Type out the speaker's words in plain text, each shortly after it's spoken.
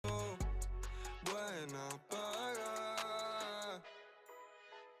And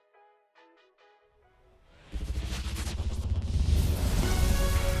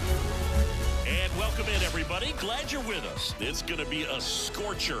welcome in, everybody. Glad you're with us. It's going to be a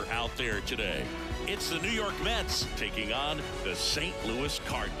scorcher out there today. It's the New York Mets taking on the St. Louis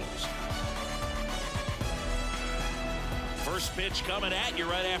Cardinals. First pitch coming at you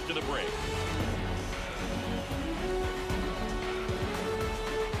right after the break.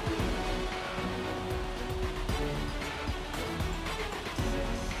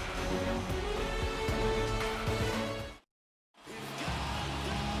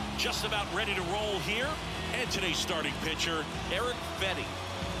 Just about ready to roll here. And today's starting pitcher, Eric Fetty.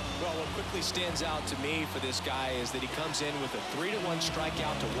 Well, what quickly stands out to me for this guy is that he comes in with a 3-to-1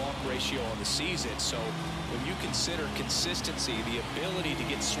 strikeout to walk ratio on the season. So when you consider consistency, the ability to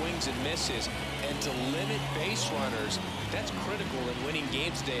get swings and misses, and to limit base runners, that's critical in winning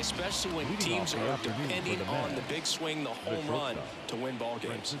games today, especially when teams are depending on the big swing, the home run, to win ball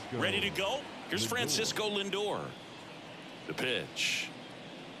games. Ready to go? Here's Francisco Lindor. The pitch.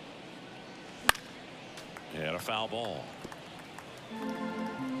 And a foul ball.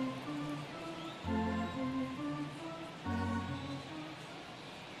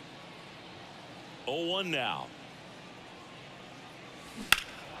 Oh, 1 now.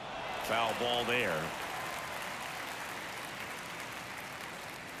 Foul ball there.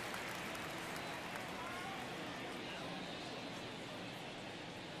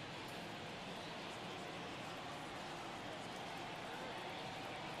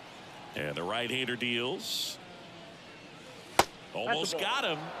 And the right-hander deals. Almost got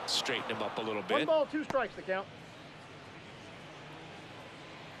him. Straighten him up a little bit. 1 ball, 2 strikes to count.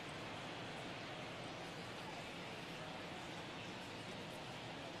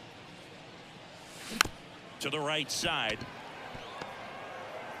 To the right side.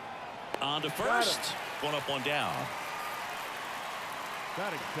 On to first. 1 up, 1 down.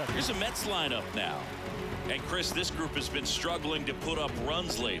 Here's a Mets lineup now. And Chris, this group has been struggling to put up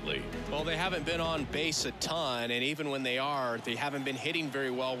runs lately. Well, they haven't been on base a ton, and even when they are, they haven't been hitting very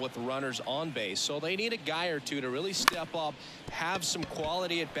well with runners on base. So they need a guy or two to really step up, have some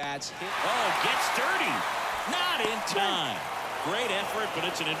quality at bats. Hit. Oh, gets dirty. Not in time. Great effort, but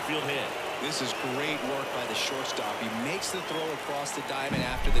it's an infield hit. This is great work by the shortstop. He makes the throw across the diamond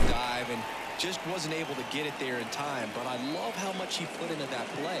after the dive and just wasn't able to get it there in time. But I love how much he put into that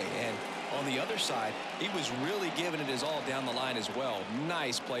play. And on the other side, he was really giving it his all down the line as well.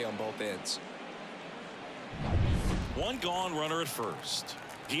 Nice play on both ends. 1 gone, runner at first.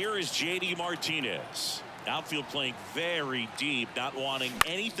 Here is J.D. Martinez. Outfield playing very deep, not wanting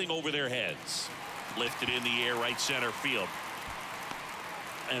anything over their heads. Lifted in the air, right center field.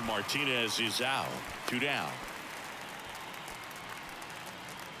 And Martinez is out. 2 down.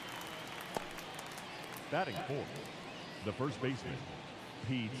 Batting fourth, the first baseman,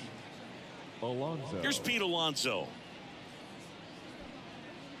 Pete Alonso. Here's Pete Alonso.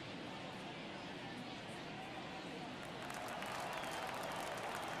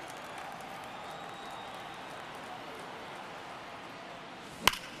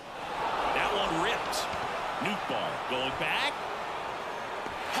 That one ripped. Newtbar going back.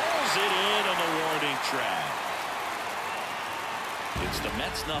 Pulls it in on the warning track. It's the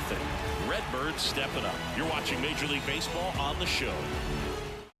Mets nothing. Redbirds stepping up. You're watching Major League Baseball on the show.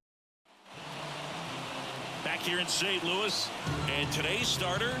 Back here in St. Louis, and today's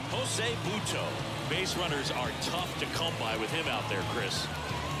starter, Jose Butto. Base runners are tough to come by with him out there, Chris.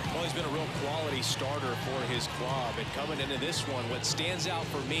 Well, he's been a real quality starter for his club. And coming into this one, what stands out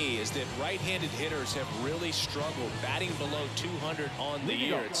for me is that right-handed hitters have really struggled batting below 200 on the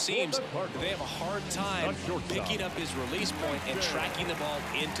year. It seems they have a hard time picking up his release point and tracking the ball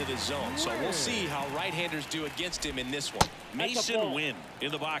into the zone. So we'll see how right-handers do against him in this one. Mason Wynn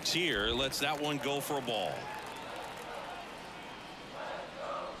in the box here. Lets that one go for a ball.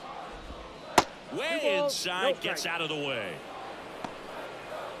 Way inside, gets out of the way.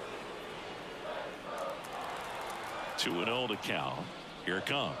 2-0 to count. Here it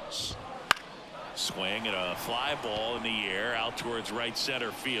comes. Swing and a fly ball in the air out towards right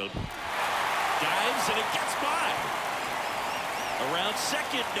center field. Dives and it gets by. Around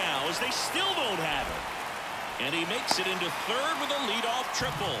second now as they still don't have it. And he makes it into third with a leadoff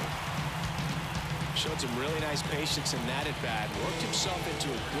triple. Showed some really nice patience in that at bat. Worked himself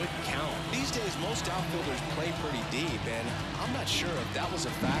into a good count. These days, most outfielders play pretty deep, and I'm not sure if that was a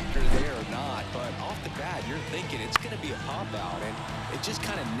factor there or not. But off the bat, you're thinking it's going to be a pop out, and it just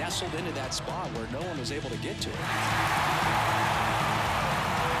kind of nestled into that spot where no one was able to get to it.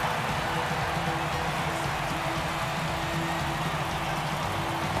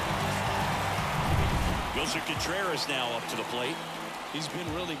 Joseph Contreras now up to the plate. He's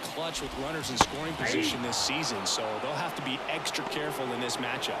been really clutch with runners in scoring position this season, so they'll have to be extra careful in this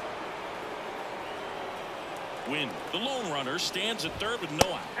matchup. Win, the lone runner, stands at third with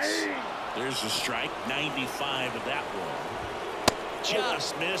no outs. There's a strike, 95 of that one.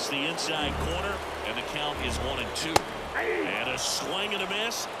 Just missed the inside corner, and the count is 1-2. And a swing and a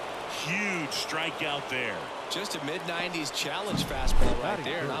miss. Huge strikeout there. Just a mid-90s challenge fastball right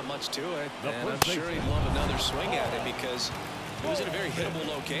there. Not much to it. And I'm sure he'd love another swing at it because it was in a very hittable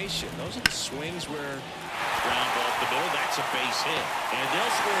location. Those are the swings where ground ball up the middle. That's a base hit. And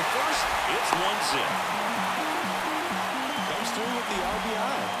they'll score first. It's 1-0. Comes through with the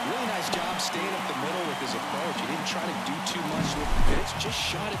RBI. Really nice job staying up the middle with his approach. He didn't try to do too much with the pitch. Just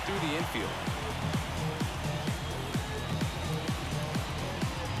shot it through the infield.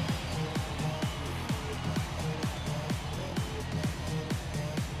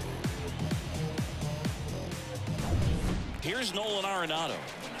 Here's Nolan Arenado.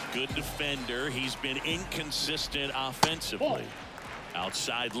 Good defender. He's been inconsistent offensively.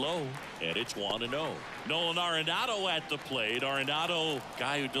 Outside low, and it's 1-0. Nolan Arenado at the plate. Arenado,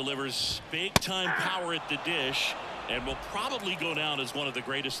 guy who delivers big-time power at the dish and will probably go down as one of the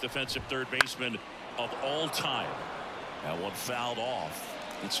greatest defensive third basemen of all time. That one fouled off.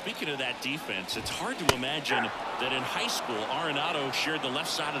 And speaking of that defense, it's hard to imagine that in high school, Arenado shared the left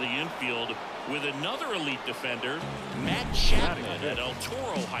side of the infield with another elite defender, Matt Chapman, at El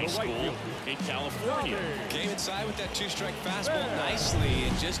Toro High School in California. Came inside with that two-strike fastball nicely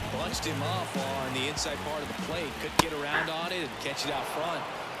and just bunched him up on the inside part of the plate. Couldn't get around on it and catch it out front.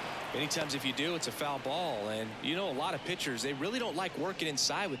 Many times if you do, it's a foul ball. And you know, a lot of pitchers, they really don't like working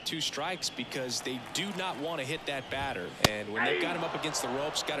inside with two strikes because they do not want to hit that batter. And when they've got him up against the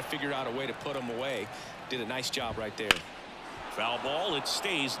ropes, got to figure out a way to put him away. Did a nice job right there. Foul ball. It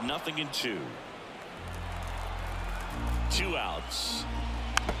stays 0-2. 2 outs.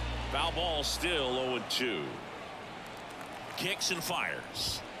 Foul ball still 0-2. Kicks and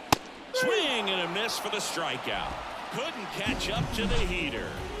fires. Swing and a miss for the strikeout. Couldn't catch up to the heater,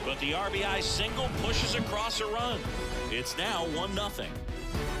 but the RBI single pushes across a run. It's now 1-0.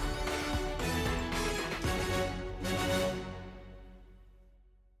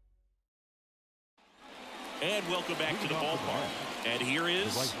 And welcome back to the ballpark. And here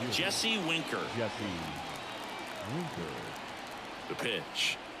is Jesse Winker. The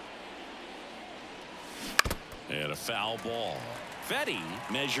pitch. And a foul ball. Fetty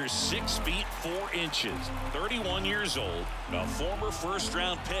measures 6 feet 4 inches, 31 years old, a former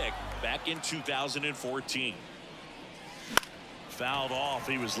first-round pick back in 2014. Fouled off.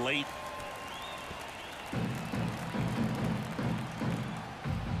 He was late.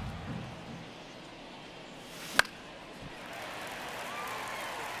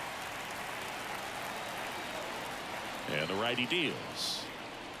 And the righty deals.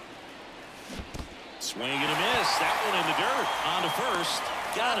 Swing and a miss. That one in the dirt. On to first.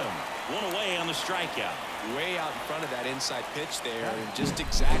 Got him. One away on the strikeout. Way out in front of that inside pitch there, and just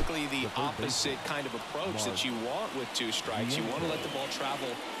exactly the opposite kind of approach that you want with 2 strikes. You want to let the ball travel.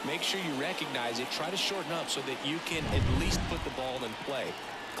 Make sure you recognize it. Try to shorten up so that you can at least put the ball in play.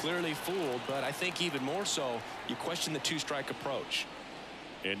 Clearly fooled, but I think even more so, you question the 2-strike approach.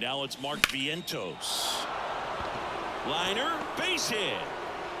 And now it's Mark Vientos. Liner, base hit.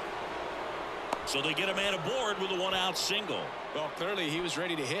 So they get a man aboard with a 1-out single. Well, clearly he was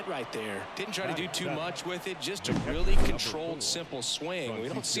ready to hit right there. Didn't try to do too much with it. Just a really controlled, simple swing. We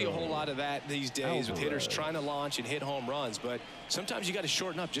don't see a whole lot of that these days with hitters trying to launch and hit home runs. But sometimes you got to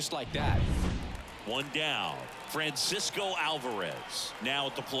shorten up just like that. 1 down. Francisco Alvarez now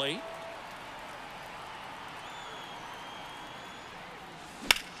at the plate.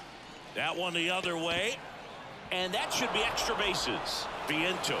 That one the other way. And that should be extra bases.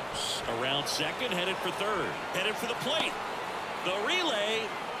 Vientos around second, headed for third. Headed for the plate. The relay.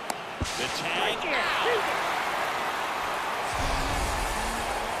 The tag. A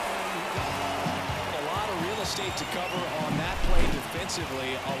lot of real estate to cover on that play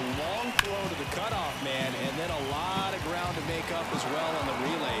defensively. A long throw to the cutoff man, and then a lot of ground to make up as well on the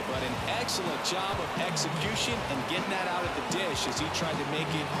relay. But an excellent job of execution and getting that out of the dish as he tried to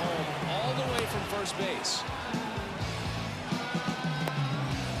make it home all the way from first base.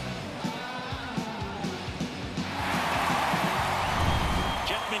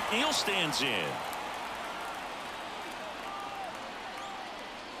 McNeil stands in.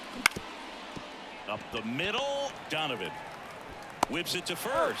 Up the middle, Donovan whips it to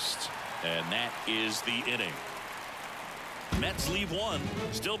first, and that is the inning. Mets leave one,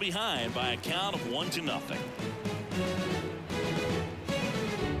 still behind by a count of 1-0.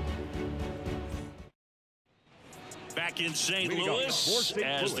 Back in St. Louis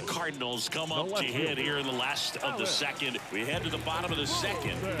as the Cardinals come up to hit here in the last of the second. We head to the bottom of the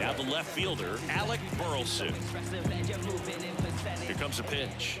second. Now the left fielder, Alec Burleson. Here comes a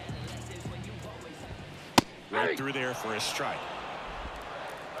pitch. Right through there for a strike.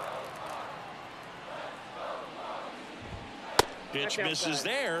 Pitch misses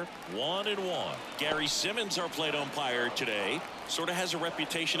there. 1-1. Gary Simmons, our plate umpire today, sort of has a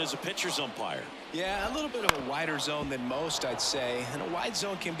reputation as a pitcher's umpire. Yeah, a little bit of a wider zone than most, I'd say. And a wide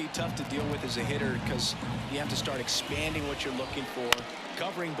zone can be tough to deal with as a hitter because you have to start expanding what you're looking for,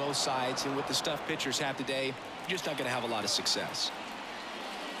 covering both sides. And with the stuff pitchers have today, you're just not going to have a lot of success.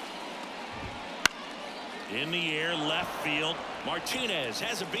 In the air, left field. Martinez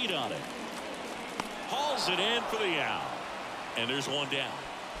has a beat on it. Hauls it in for the out. And there's one down.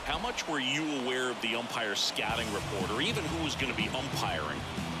 How much were you aware of the umpire scouting report, or even who was going to be umpiring?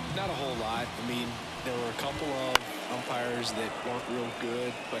 Not a whole lot. I mean, there were a couple of umpires that weren't real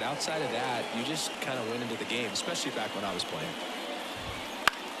good, but outside of that, you just kind of went into the game, especially back when I was playing.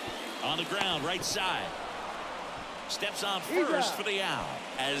 On the ground, right side. Steps on first for the out.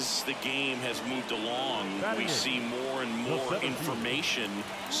 As the game has moved along, we see more and more information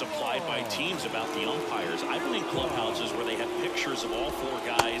supplied by teams about the umpires. I've been in clubhouses where they have pictures of all four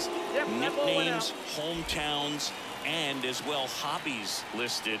guys, nicknames, hometowns, and as well hobbies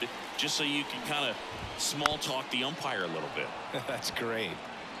listed, just so you can kind of small talk the umpire a little bit. That's great.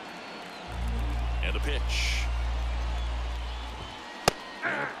 And the pitch.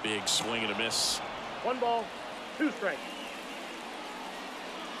 Big swing and a miss. 1 ball, 2 strikes.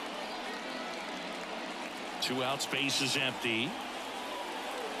 2 outs, base is empty.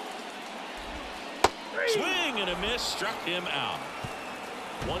 Swing and a miss, struck him out.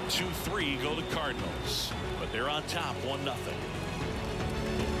 1, 2, 3 go the Cardinals, but they're on top 1-0.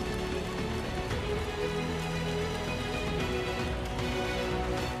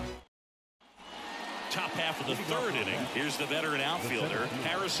 Top half of the third inning. Here's the veteran outfielder,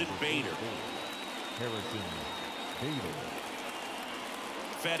 Harrison Bader.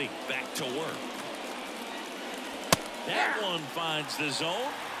 Fetty back to work. That one finds the zone.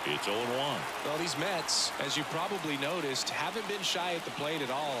 It's 0-1. Well, these Mets, as you probably noticed, haven't been shy at the plate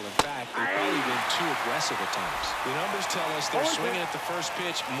at all. In fact, they've probably been too aggressive at times. The numbers tell us they're swinging at the first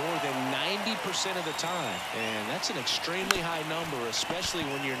pitch more than 90% of the time. And that's an extremely high number, especially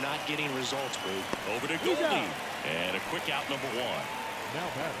when you're not getting results, Brute. Over to Goldie. And a quick out, number 1. Now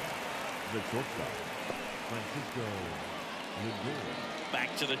batting, the shortstop, Francisco Lindor.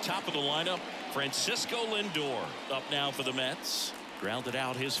 Back to the top of the lineup, Francisco Lindor up now for the Mets. Grounded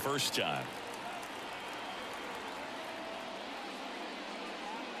out his first time.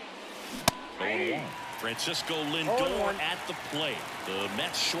 Francisco Lindor at the plate. The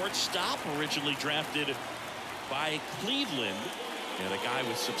Mets shortstop, originally drafted by Cleveland, and a guy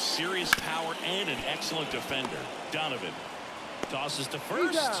with some serious power and an excellent defender. Donovan tosses to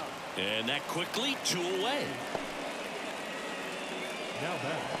first, and that quickly 2 away. Now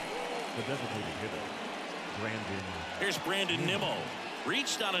back, the designated hitter, Brandon. Here's Brandon Nimmo.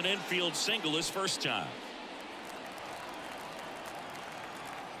 Reached on an infield single his first time.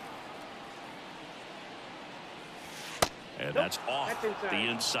 And that's off the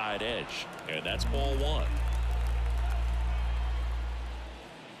inside edge. And that's ball 1.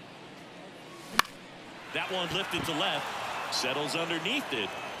 That one lifted to left. Settles underneath it.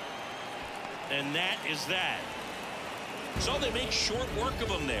 And that is that. So they make short work of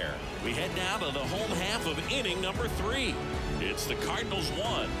them there. We head now to the home half of inning number 3. It's the Cardinals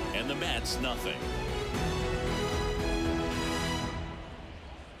 1 and the Mets nothing.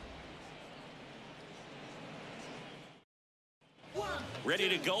 Ready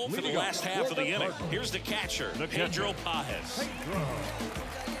to go for the last half of the inning. Here's the catcher, Pedro Pajes.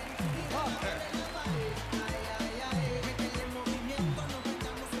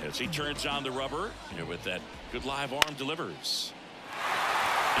 As he turns on the rubber, and with that good live arm delivers.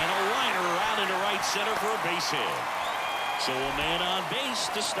 And a liner around into right center for a base hit. So a man on base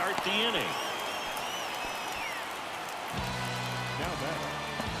to start the inning. Now batting,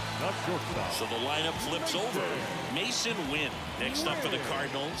 the shortstop. So the lineup flips over. Mason Wynn next up for the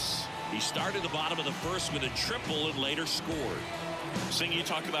Cardinals. He started the bottom of the first with a triple and later scored. Sing, you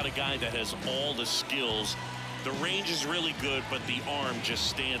talk about a guy that has all the skills. The range is really good, but the arm just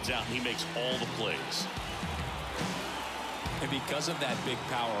stands out, and he makes all the plays. And because of that big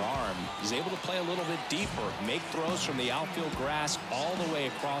power arm, he's able to play a little bit deeper, make throws from the outfield grass all the way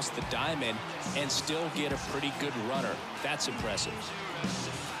across the diamond, and still get a pretty good runner. That's impressive.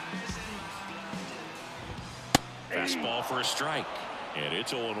 Fastball for a strike, and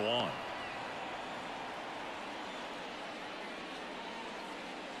it's 0-1.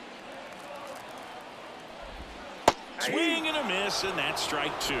 Swing and a miss, and that's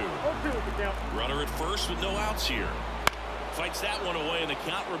strike 2. 0-2 with the count. Runner at first with no outs here. Fights that one away, and the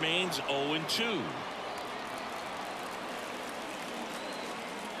count remains 0-2.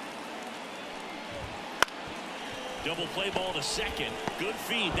 Double play ball to second. Good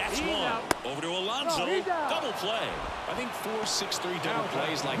feed. That's He's one. out. Over to Alonso. No, he's out. Double play. I think 4-6-3 double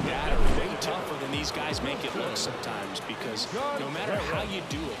plays like that are way tougher than these guys make it look sometimes, because no matter how you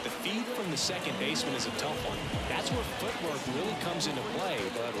do it, the feed from the second baseman is a tough one. That's where footwork really comes into play.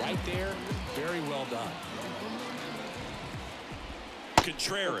 But right there, very well done.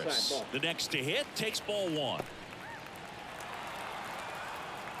 Contreras, the next to hit, takes ball 1.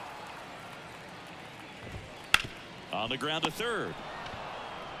 On the ground to third.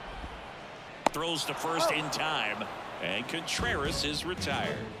 Throws to first in time, and Contreras is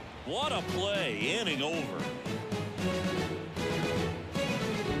retired. What a play, inning over.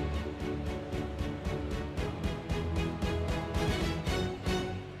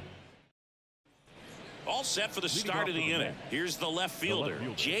 All set for the start of the inning. Here's the left fielder,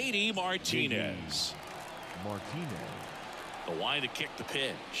 J.D. Martinez. The line to kick the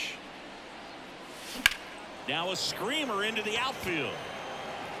pitch. Now a screamer into the outfield.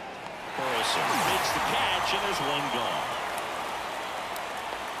 Burleson makes the catch, and there's one gone.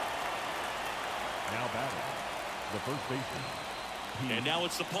 Now batting, the first baseman. And now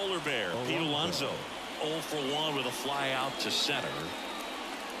it's the polar bear, Pete Alonso. 0 for 1 with a fly out to center.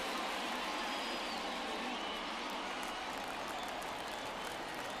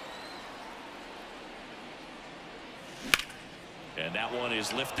 And that one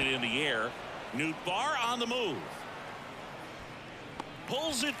is lifted in the air. Nootbaar on the move.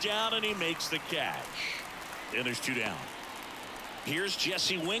 Pulls it down, and he makes the catch. And there's 2 down. Here's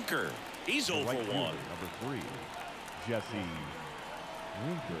Jesse Winker. He's 0 for 1. Number 3, Jesse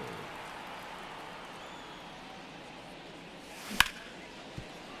Winker.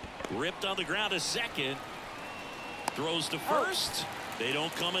 Ripped on the ground to second. Throws to first. They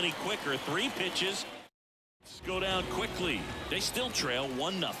don't come any quicker. 3 pitches. Let's go down quickly. They still trail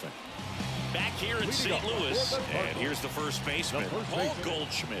 1-0. Back here in St. Louis, and here's the first baseman, Paul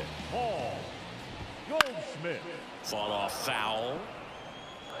Goldschmidt. Paul Goldschmidt. Fought off foul.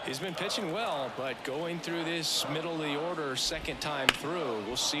 He's been pitching well, but going through this middle of the order second time through,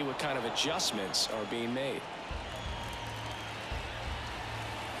 we'll see what kind of adjustments are being made.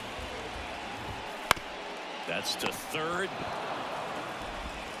 That's to third.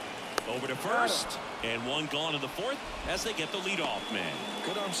 Over to first, and 1 gone in the 4th as they get the leadoff man.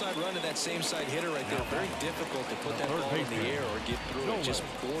 Good arm side run to that same side hitter right there. Very difficult to put that ball in the air or get through. It just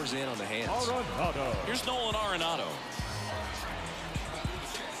bores in on the hands. Here's Nolan Arenado.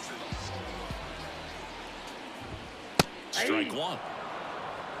 Strike 1.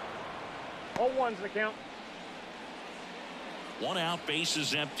 0-1's the count. 1 out, base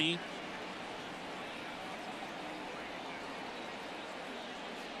is empty.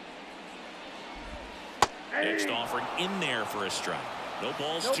 Next offering in there for a strike. No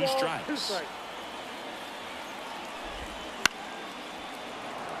balls, 2 strikes. 2 strikes.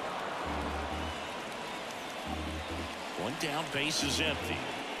 One down, base is empty.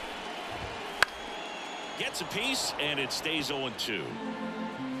 Gets a piece, and it stays 0-2.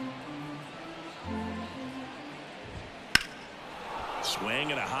 Swing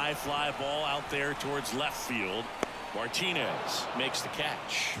and a high fly ball out there towards left field. Martinez makes the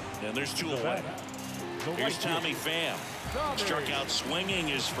catch, and there's 2 away. Here's Tommy Pham. Struck out swinging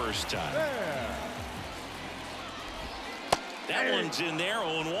his first time. That one's in there,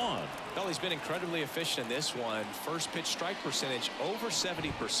 0-1. Well, he's been incredibly efficient in this one. First pitch strike percentage over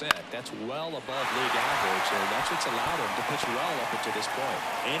 70%. That's well above league average, and that's what's allowed him to pitch well up until this point.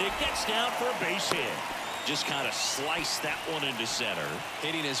 And it gets down for a base hit. Just kind of slice that one into center.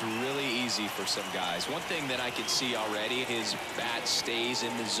 Hitting is really easy for some guys. One thing that I can see already, his bat stays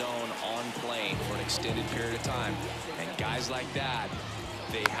in the zone on plane for an extended period of time. And guys like that,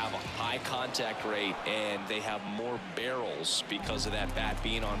 they have a high contact rate and they have more barrels because of that bat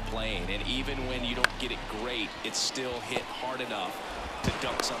being on plane. And even when you don't get it great, it's still hit hard enough to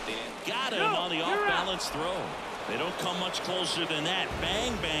dunk something in. Got him on the off-balance throw. They don't come much closer than that.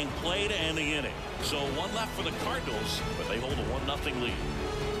 Bang, bang play to end the inning. So 1 left for the Cardinals, but they hold a 1-0 lead.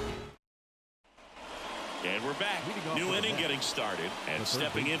 And we're back. New inning getting started. And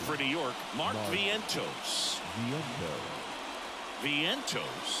stepping in for New York, Mark Vientos.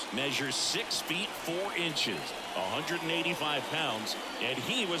 Vientos measures 6 feet 4 inches, 185 pounds, and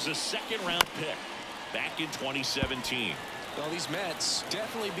he was a second-round pick back in 2017. Well, these Mets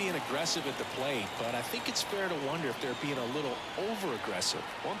definitely being aggressive at the plate, but I think it's fair to wonder if they're being a little over-aggressive.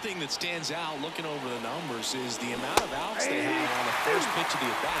 One thing that stands out looking over the numbers is the amount of outs they have on the first pitch of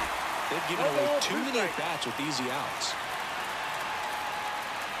the at-bat. They've given away too many at-bats with easy outs.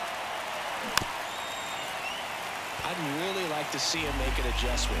 I'd really like to see him make an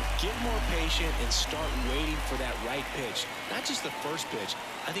adjustment. Get more patient and start waiting for that right pitch. Not just the first pitch.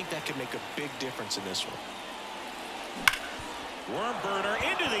 I think that could make a big difference in this one. Worm burner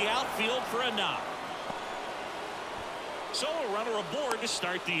into the outfield for a knock. So a runner aboard to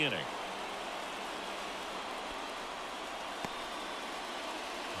start the inning.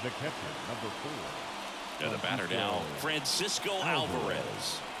 The catcher, number 4. And the batter now, Francisco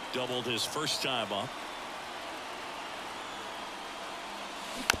Alvarez. Doubled his first time up.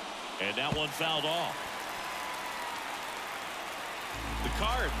 And that one fouled off. The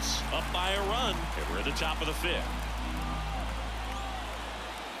Cards up by a run. And we're at the top of the 5th.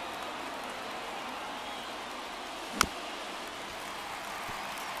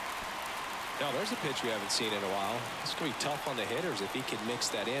 Now, there's a pitch we haven't seen in a while. It's going to be tough on the hitters if he can mix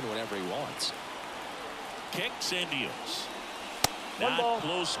that in whenever he wants. Kicks and deals. One Not ball,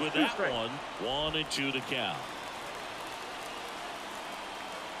 close with 2 that strikes. one. 1-2 the count.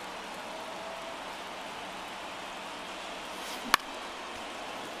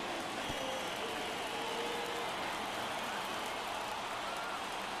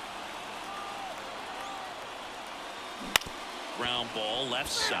 Ground ball left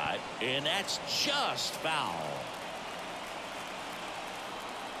side, and that's just foul.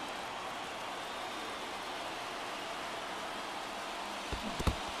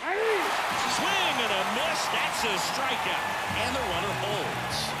 Swing and a miss. That's a strikeout, and the runner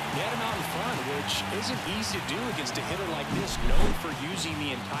holds. He had him out in front, which isn't easy to do against a hitter like this, known for using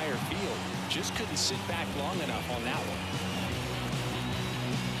the entire field. Just couldn't sit back long enough on that one.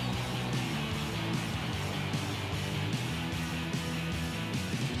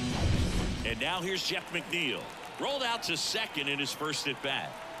 And now here's Jeff McNeil. Rolled out to second in his first at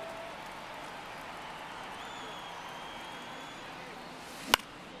bat.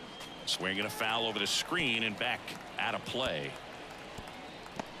 Swinging a foul over the screen and back out of play.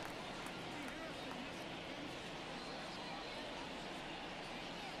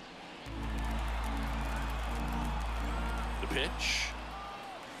 The pitch.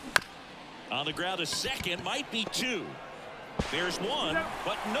 On the ground to second, might be 2. There's 1,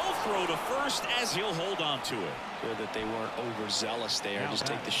 but no throw to first as he'll hold on to it. Good that they weren't overzealous there. Just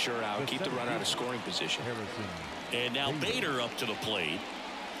take the shirt out, keep the runner out of scoring position. And now Bader up to the plate.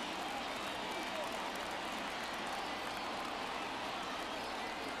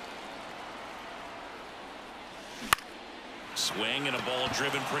 Swing and a ball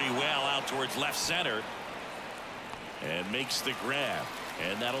driven pretty well out towards left center. And makes the grab.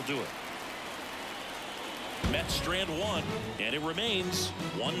 And that'll do it. Mets strand 1, and it remains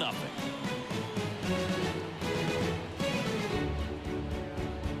 1-0.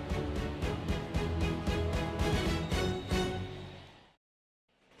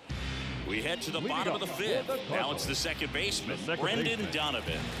 We head to the bottom of the 5th. Now it's the second baseman, Brendan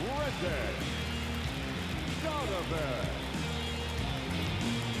Donovan.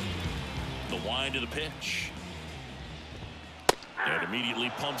 The wind of the pitch. And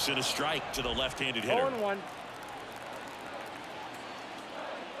immediately pumps in a strike to the left-handed hitter. 0-1.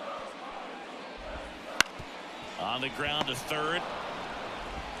 On the ground to third.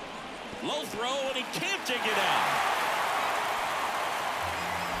 Low throw, and he can't dig it out.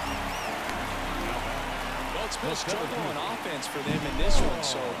 Well, it's been a struggle on offense for them in this one,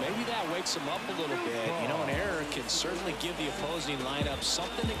 so maybe that wakes them up a little bit. You know, an error can certainly give the opposing lineup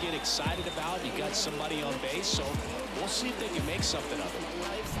something to get excited about. You got somebody on base, so we'll see if they can make something of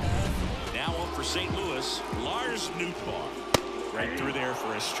it. Now up for St. Louis, Lars Nootbaar. Right through there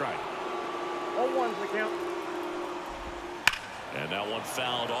for a strike. 0-1's the count. And that one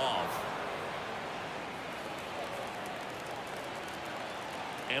fouled off.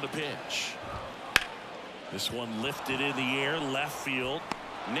 And a pitch. This one lifted in the air, left field.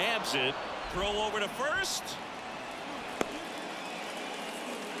 Nabs it. Throw over to first.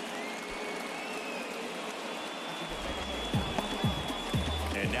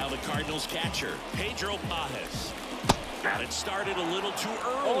 And now the Cardinals catcher, Pedro Pajes. Got it started a little too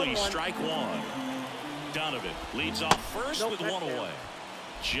early. 0-1. Strike 1. Donovan leads off first with 1 away.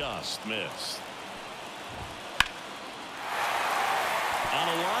 Just missed. On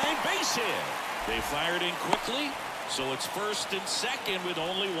a line, base hit. They fired in quickly, so it's first and second with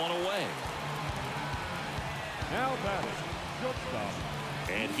only 1 away. Now batting, shortstop.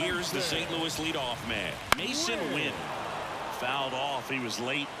 And here's the St. Louis leadoff man, Mason Wynn. fouled off. He was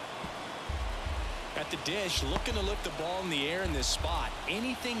late. At the dish, looking to lift the ball in the air in this spot.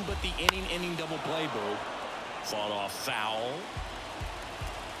 Anything but the inning double play, Boo. Fought off foul.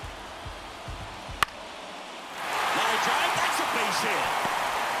 Line drive, that's a base hit.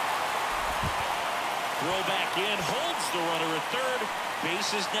 Throw back in, holds the runner at third.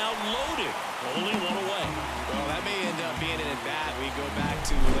 Base is now loaded. Only one away. Well, that may end up being an at-bat we go back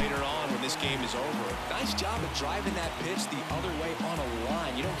to later on when this game is over. Nice job of driving that pitch the other way on a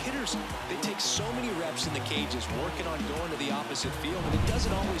line. You know, hitters, they take so many reps in the cages working on going to the opposite field, and it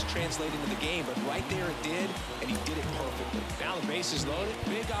doesn't always translate into the game, but right there it did, and he did it perfectly. Now the base is loaded.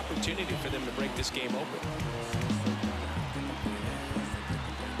 Big opportunity for them to break this game open.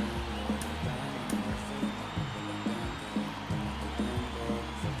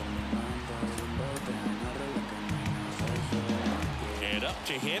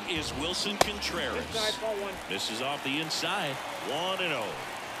 To hit is Wilson Contreras. This is off the inside. 1-0.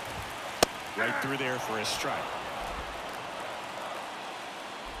 Right through there for a strike.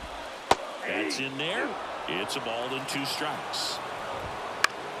 That's in there. It's a ball and 2 strikes.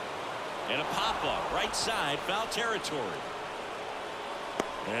 And a pop-up right side, foul territory.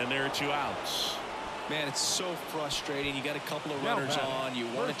 And there are 2 outs. Man, it's so frustrating. You got a couple of runners on. You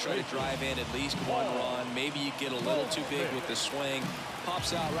want to try to drive in at least 1 run. Maybe you get a little too big with the swing.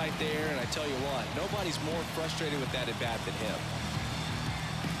 Pops out right there, and I tell you what, nobody's more frustrated with that at bat than him.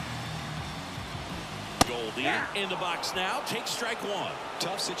 Goldie in the box now. Takes strike 1.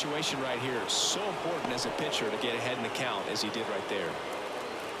 Tough situation right here. So important as a pitcher to get ahead in the count as he did right there.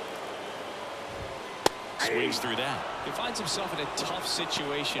 Swings through that. He finds himself in a tough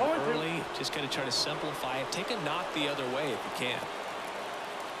situation early. Just got to try to simplify it. Take a knock the other way if you can.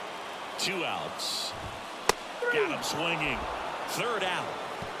 2 outs. Got him swinging. 3rd out.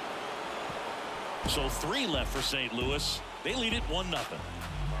 So 3 left for St. Louis. They lead it 1-0.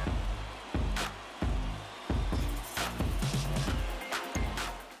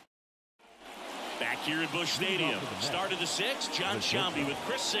 Back here at Busch Stadium. Start of the 6th, John Sciambi with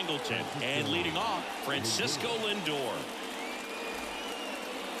Chris Singleton. And leading off, Francisco Lindor.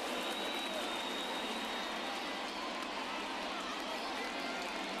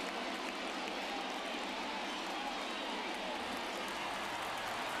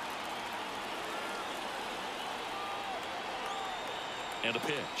 And a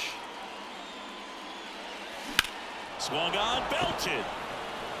pitch. Swung on, belted.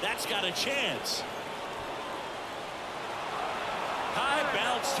 That's got a chance. High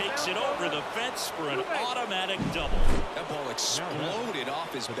bounce takes it over the fence for an automatic double. That ball exploded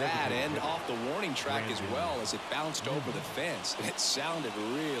off his bat and off the warning track as well as it bounced over the fence. And it sounded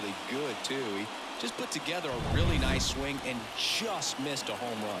really good, too. He just put together a really nice swing and just missed a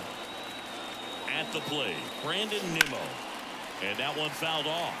home run. At the plate, Brandon Nimmo. And that one fouled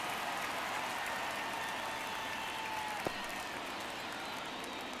off.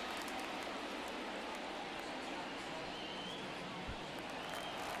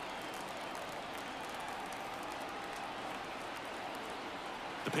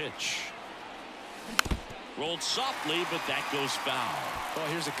 The pitch. Rolled softly, but that goes foul. Well,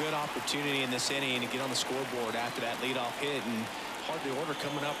 here's a good opportunity in this inning to get on the scoreboard after that leadoff hit, and hardly order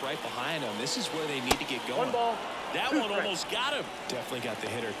coming up right behind them. This is where they need to get going. 1 ball. That one almost got him. Definitely got the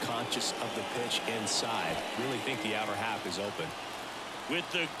hitter conscious of the pitch inside. Really think the outer half is open. With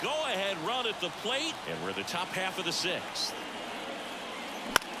the go-ahead run at the plate, and we're the top half of the 6th.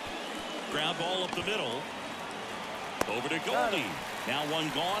 Ground ball up the middle. Over to Goldie. Now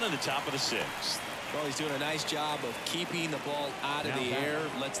 1 gone in the top of the 6th. Well, he's doing a nice job of keeping the ball out of the air.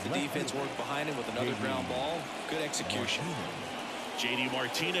 Lets the defense work behind him with another ground ball. Good execution. J.D.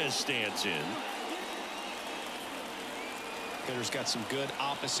 Martinez stands in. Hitter's got some good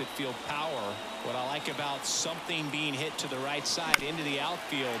opposite field power. What I like about something being hit to the right side into the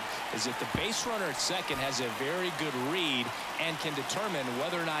outfield is if the base runner at second has a very good read and can determine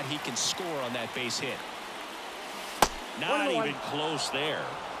whether or not he can score on that base hit. Not even close there.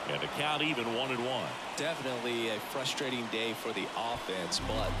 And the count even 1-1. Definitely a frustrating day for the offense,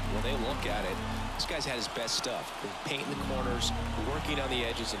 but when they look at it, this guy's had his best stuff. Painting the corners, working on the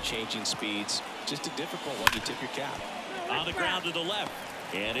edges and changing speeds. Just a difficult one. You tip your cap. On the ground to the left.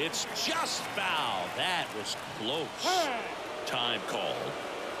 And it's just foul. That was close. Time called.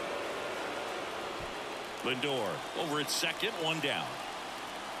 Lindor over at second, 1 down.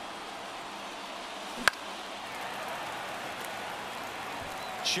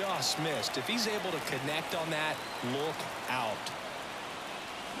 Just missed. If he's able to connect on that, look out.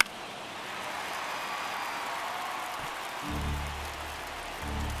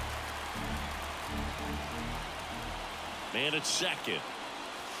 Man at second.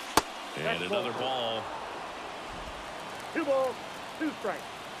 And another ball. 2 balls, 2 strikes.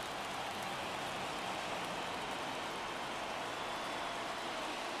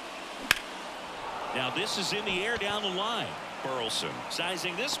 Now this is in the air down the line. Burleson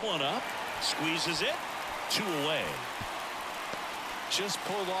sizing this one up. Squeezes it. 2 away. Just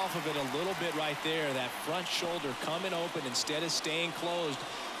pulled off of it a little bit right there. That front shoulder coming open instead of staying closed.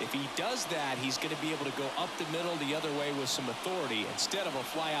 If he does that, he's going to be able to go up the middle the other way with some authority instead of a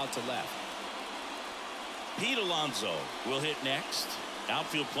fly out to left. Pete Alonso will hit next.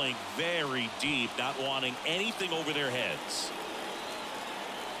 Outfield playing very deep, not wanting anything over their heads.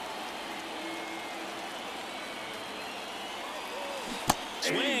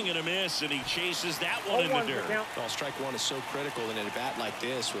 Swing and a miss, and he chases that one in the dirt. Well, strike one is so critical in a bat like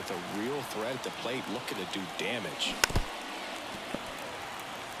this with a real threat at the plate looking to do damage.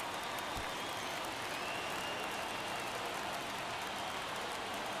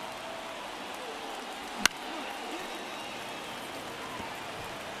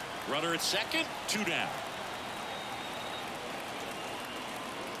 Runner at second, 2 down.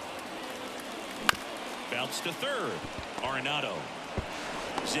 Bounce to third. Arenado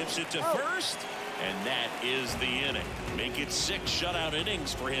zips it to first, and that is the inning. Make it 6 shutout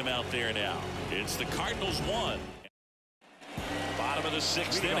innings for him out there now. It's the Cardinals 1. Bottom of the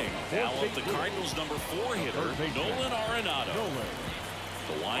 6th inning. Now up the Cardinals number 4 hitter, Nolan Arenado.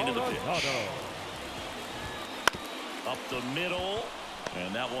 The line of the pitch. Up the middle,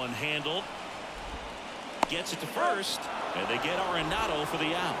 and that one handled. Gets it to first, and they get Arenado for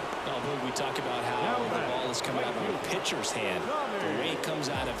the out. Oh, we talk about how the ball is coming out of a pitcher's hand. The way it comes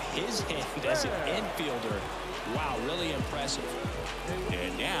out of his hand as an infielder. Wow, really impressive.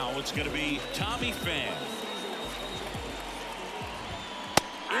 And now it's going to be Tommy Pham.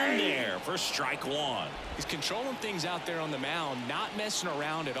 In there for strike 1. He's controlling things out there on the mound, not messing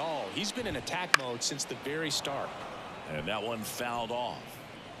around at all. He's been in attack mode since the very start. And that one fouled off.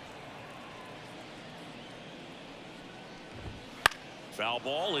 Foul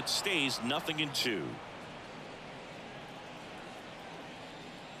ball. It stays 0-2.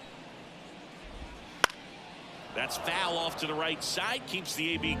 That's foul off to the right side. Keeps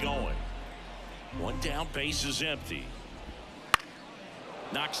the AB going. 1 down, base is empty.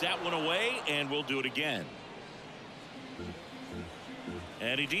 Knocks that one away, and we'll do it again.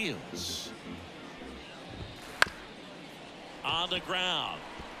 And he deals. On the ground.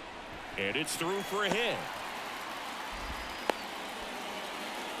 And it's through for a hit.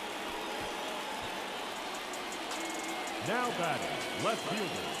 Now batting, left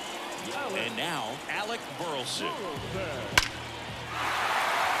fielder. And now Alec Burleson.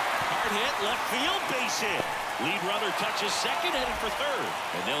 Hard hit, left field, base hit. Lead runner touches second, headed for third.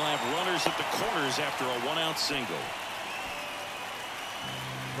 And they'll have runners at the corners after a 1-out single.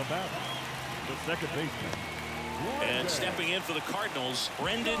 The batter, the second baseman. And stepping in for the Cardinals,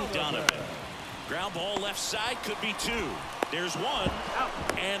 Brendan Donovan. Ground ball left side, could be 2. There's 1,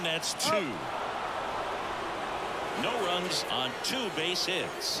 and that's 2. No runs on 2 base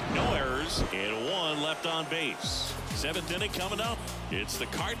hits. No errors, and 1 left on base. 7th inning coming up. It's the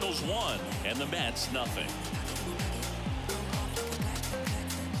Cardinals 1 and the Mets 0.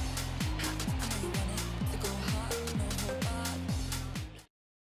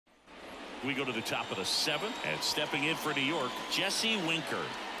 We go to the top of the 7th, and stepping in for New York, Jesse Winker.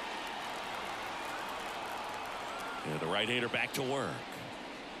 And the right-hander back to work.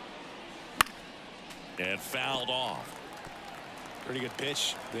 And fouled off. Pretty good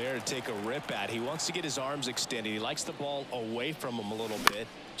pitch there to take a rip at. He wants to get his arms extended. He likes the ball away from him a little bit,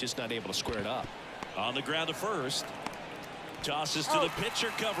 just not able to square it up. On the ground to first. Tosses to the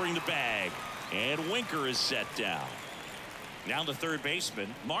pitcher covering the bag. And Winker is set down. Now the third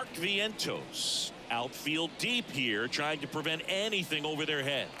baseman, Mark Vientos. Outfield deep here, trying to prevent anything over their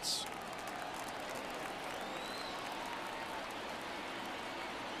heads.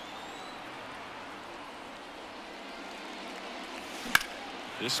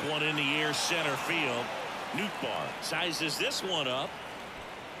 This one in the air, center field. Nootbaar sizes this one up.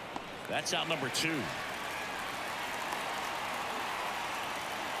 That's out number 2.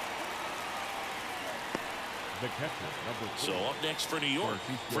 The catcher, number 4. So up next for New York,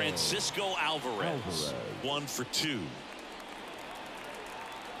 Francisco Alvarez. 1 for 2.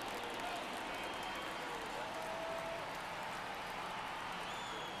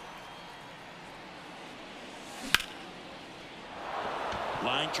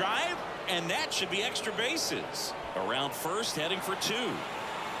 Line drive, and that should be extra bases. Around first, heading for 2.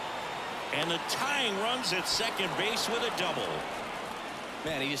 And the tying runs at second base with a double.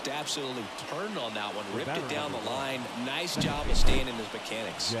 Man, he just absolutely turned on that one, ripped it down the line. Nice job of staying in his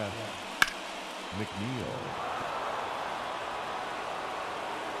mechanics. Jeff McNeil.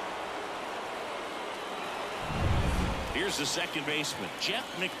 Here's the second baseman, Jeff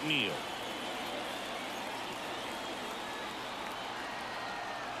McNeil.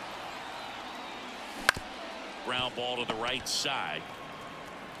 Ground ball to the right side.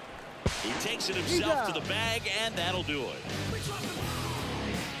 He takes it himself to the bag, and that'll do it.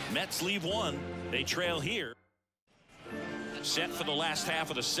 Mets leave one. They trail here. Set for the last half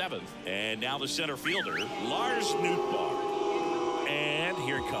of the seventh. And now the center fielder, Lars Nootbaar. And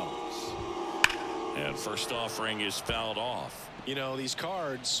here it comes. And first offering is fouled off. You know, these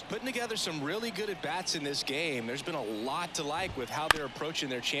Cards putting together some really good at-bats in this game. There's been a lot to like with how they're approaching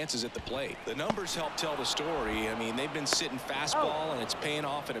their chances at the plate. The numbers help tell the story. I mean, they've been sitting fastball, and it's paying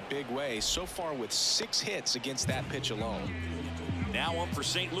off in a big way. So far with 6 hits against that pitch alone. Now up for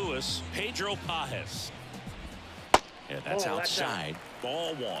St. Louis, Pedro Pajes. And that's outside.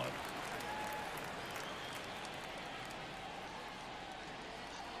 Ball 1.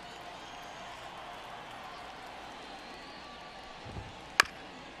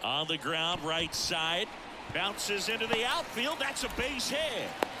 On the ground, right side. Bounces into the outfield. That's a base hit.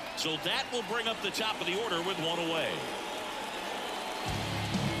 So that will bring up the top of the order with 1 away.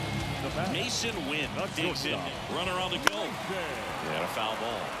 Mason Wynn digs in. Runner on the go. And a foul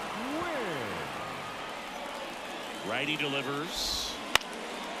ball. Righty delivers.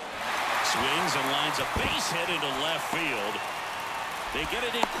 Swings and lines a base hit into left field. They get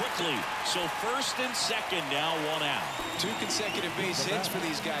it in quickly. So first and second now, 1 out. 2 consecutive base hits for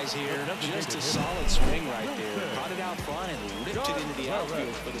these guys here. Just a solid swing right there. Caught it out front and ripped it into the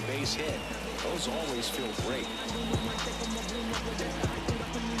outfield for the base hit. Those always feel great.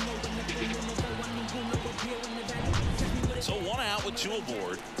 So 1 out with 2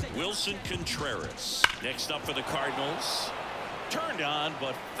 aboard. Wilson Contreras. Next up for the Cardinals. Turned on,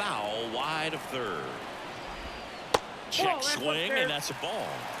 but foul wide of third. Check swing, and that's a ball.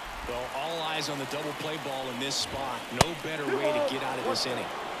 Well, all eyes on the double play ball in this spot. No better way to get out of this inning.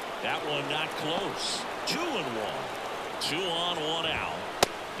 That one not close. 2 and 1. 2 on, 1 out.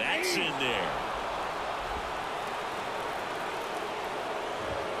 That's in there.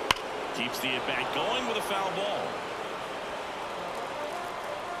 Keeps the at-bat going with a foul ball.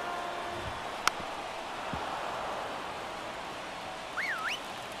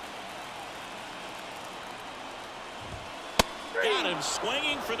 Got him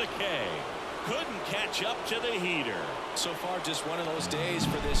swinging for the K. Couldn't catch up to the heater. So far, just one of those days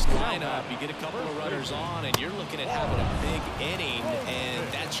for this lineup. You get a couple of runners on, and you're looking at having a big inning, and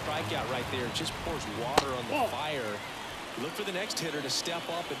that strikeout right there just pours water on the fire. Look for the next hitter to step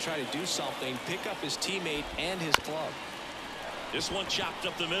up and try to do something, pick up his teammate and his glove. This one chopped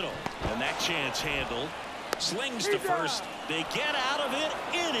up the middle, and that chance handled. Slings to first. They get out of it.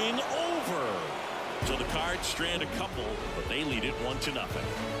 Inning over. So the Cards strand a couple, but they lead it 1-0.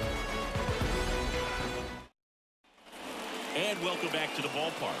 And welcome back to the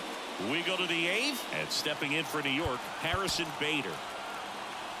ballpark. We go to the 8th, and stepping in for New York, Harrison Bader.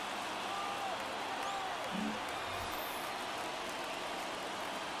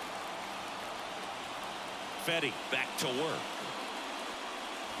 Fetty back to work.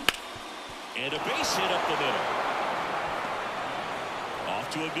 And a base hit up the middle. Off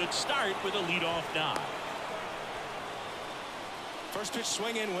to a good start with a leadoff nod. First pitch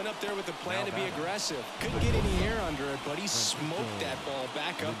swinging, went up there with the plan to be aggressive. Couldn't get any air under it, but he smoked that ball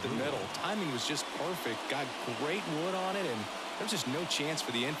back up the middle. Timing was just perfect. Got great wood on it, and there's just no chance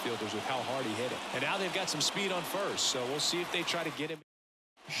for the infielders with how hard he hit it. And now they've got some speed on first, so we'll see if they try to get him.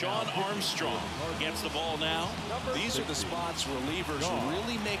 Sean Armstrong gets the ball now. These are the spots relievers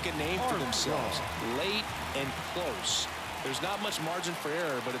really make a name for themselves. Late and close. There's not much margin for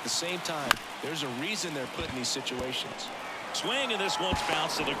error, but at the same time, there's a reason they're put in these situations. Swing, and this one's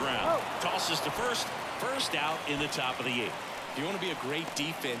bounced to the ground. Tosses to first. First out in the top of the 8th. If you want to be a great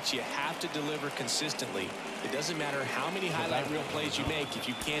defense, you have to deliver consistently. It doesn't matter how many highlight reel plays you make if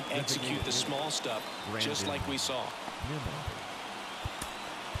you can't execute the small stuff, just like we saw.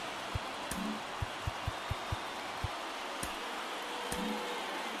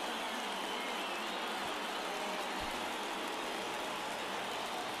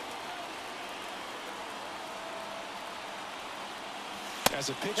 As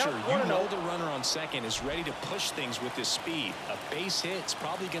a pitcher, you know the runner on second is ready to push things with his speed. A base hit's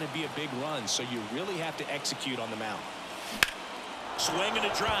probably going to be a big run, so you really have to execute on the mound. Swing and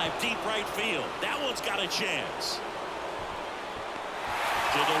a drive, deep right field. That one's got a chance.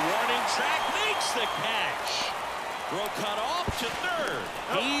 To the warning track, makes the catch. Throw cut off to third.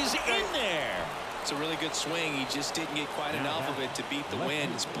 He's in there. It's a really good swing. He just didn't get quite enough of it to beat the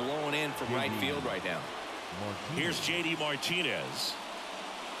wind. It's blowing in from right field right now. Here's J.D. Martinez.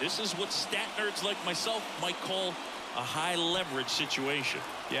 This is what stat nerds like myself might call a high leverage situation.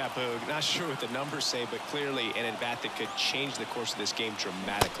 Yeah, Boog. Not sure what the numbers say, but clearly an at-bat that could change the course of this game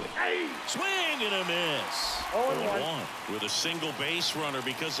dramatically. Swing and a miss. 0-1. With a single base runner,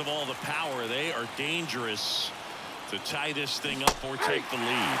 because of all the power, they are dangerous to tie this thing up or take the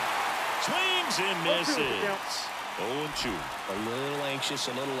lead. Swings and misses. 0-2. A little anxious,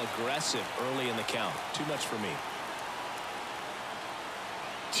 a little aggressive early in the count. Too much for me.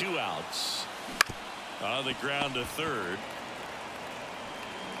 2 outs. On the ground to third.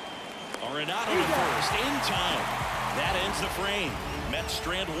 Arenado to first in time. That ends the frame. Mets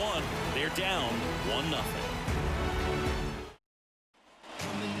strand 1. They're down 1-0.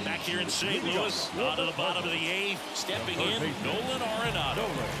 Back here in St. Louis, on to the bottom of the 8th. Stepping in, Nolan Arenado.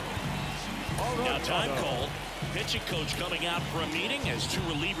 Now time called. Pitching coach coming out for a meeting as 2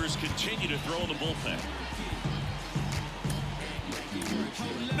 relievers continue to throw in the bullpen.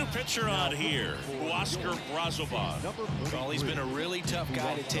 New pitcher on here, Oscar Brazoban. Well, he's been a really tough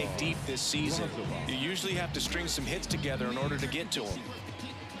guy to take deep this season. You usually have to string some hits together in order to get to him.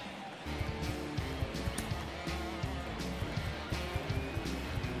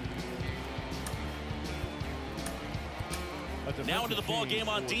 Now into the ball game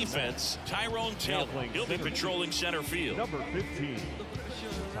on defense, Tyrone Taylor. He'll be patrolling center field. Number 15,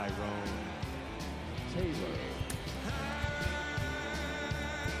 Tyrone Taylor.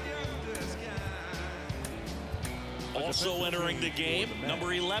 Also entering the game,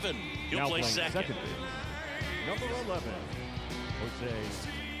 number 11. He'll play second. Number 11, Jose.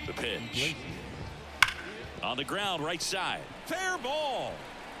 The pitch. On the ground, right side. Fair ball.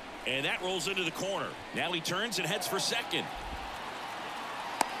 And that rolls into the corner. Now he turns and heads for second.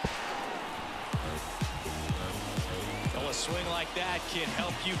 Well, a swing like that can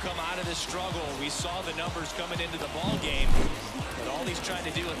help you come out of the struggle. We saw the numbers coming into the ball game, but all he's trying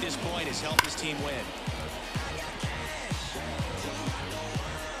to do at this point is help his team win.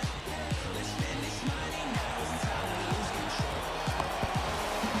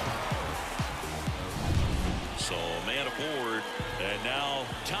 So man aboard, and now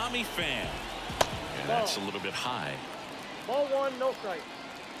Tommy Pham. And that's a little bit high. Ball 1, no strike.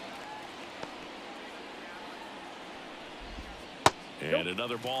 And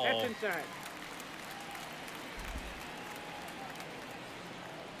another ball. That's inside.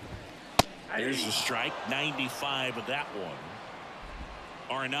 Here's the strike. 95 of that one.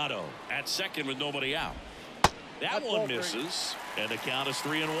 Arenado at second with nobody out. That one misses, and the count is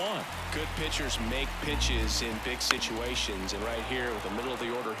 3-1. Good pitchers make pitches in big situations, and right here with the middle of the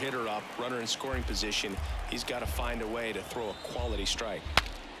order hitter up, runner in scoring position, he's got to find a way to throw a quality strike.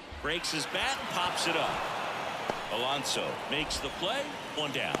 Breaks his bat and pops it up. Alonso makes the play.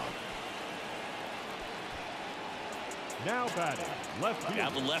 1 down. Now batting, left fielder. Now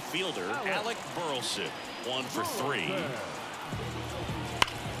the left fielder, Alec Burleson. 1 for 3.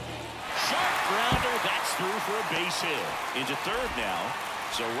 Sharp grounder. That's through for a base hit. Into third now.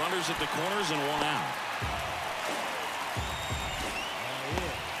 So runners at the corners and 1 out.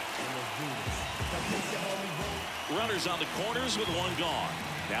 Runners on the corners with 1 gone.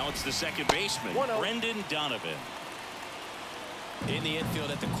 Now it's the second baseman, Brendan Donovan. In the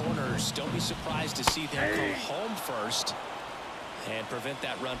infield at the corners, don't be surprised to see them go home first and prevent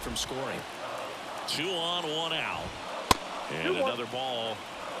that run from scoring. 2 on, 1 out. And another ball.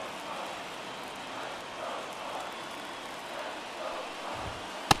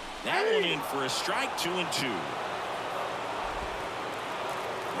 That one in for a strike. 2-2.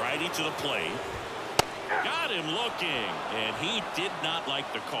 Righty to the plate. Got him looking, and he did not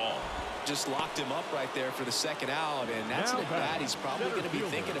like the call. Just locked him up right there for the second out, and that's an at-bat he's probably going to be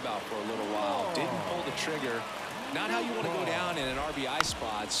thinking about for a little while. Didn't pull the trigger. Not how you want to go down in an RBI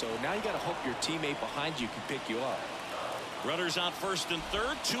spot, so now you got to hope your teammate behind you can pick you up. Runners on first and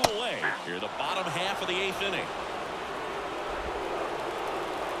third, 2 away. Here the bottom half of the 8th inning.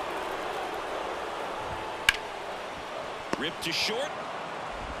 Ripped to short.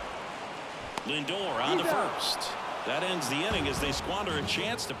 Lindor on to first. That ends the inning as they squander a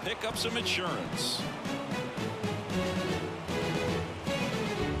chance to pick up some insurance.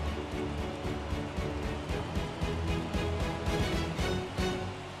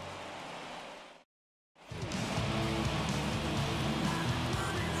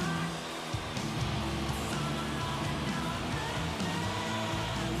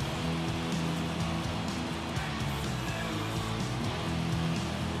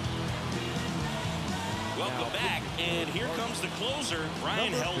 Welcome back, and here comes the closer,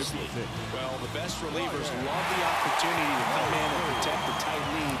 Ryan Helsley. Well, the best relievers love the opportunity to come in and protect the tight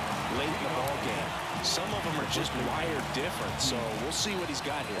lead late in the ball game. Some of them are just wired different, so we'll see what he's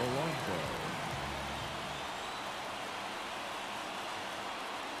got here.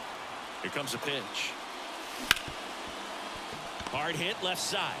 Here comes a pitch. Hard hit left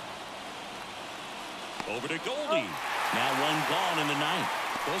side. Over to Goldie. Now one gone in the ninth.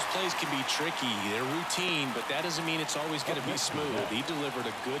 Those plays can be tricky. They're routine, but that doesn't mean it's always going to be smooth. He delivered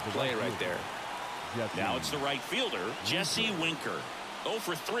a good play right there. Now it's the right fielder, Jesse Winker. 0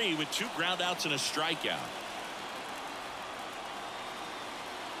 for 3 with 2 groundouts and a strikeout.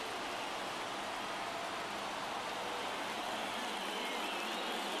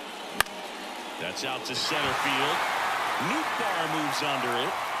 That's out to center field. Nootbaar moves under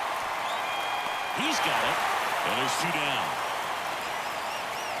it. He's got it. And there's 2 down.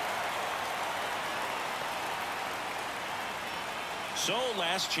 So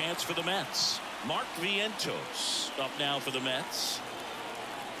last chance for the Mets. Mark Vientos up now for the Mets.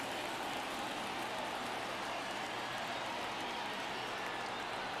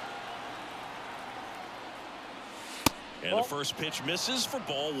 And the first pitch misses for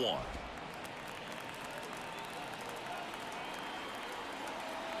ball 1.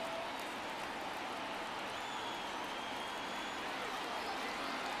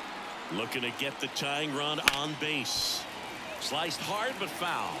 Looking to get the tying run on base. Sliced hard but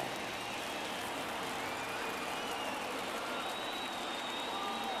foul.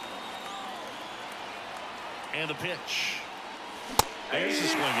 And the pitch. There's a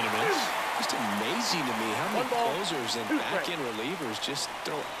swing and a miss. Just amazing to me how many closers and back-end relievers just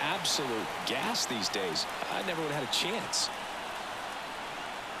throw absolute gas these days. I never would have had a chance.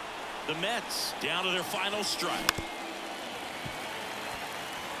 The Mets down to their final strike.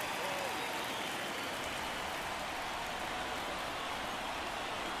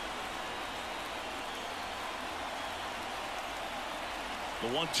 The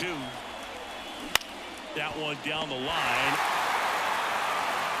 1-2. That one down the line.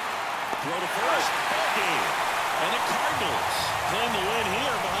 Throw to first. Ball game. And the Cardinals claim the win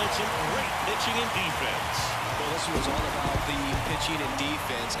here behind some great pitching and defense. Well, this was all about the pitching and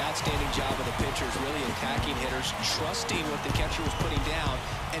defense. Outstanding job of the pitchers, really attacking hitters, trusting what the catcher was putting down,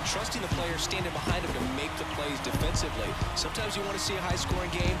 and trusting the players standing behind him to make the plays defensively. Sometimes you want to see a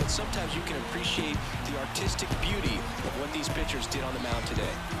high-scoring game, but sometimes you can appreciate the artistic beauty of what these pitchers did on the mound today.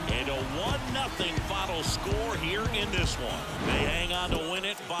 And a 1-0 final score here in this one. They hang on to win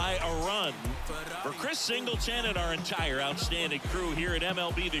it by a run. For Chris Singleton and our entire outstanding crew here at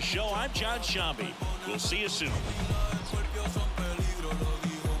MLB The Show, I'm John Shambi. We'll see you soon.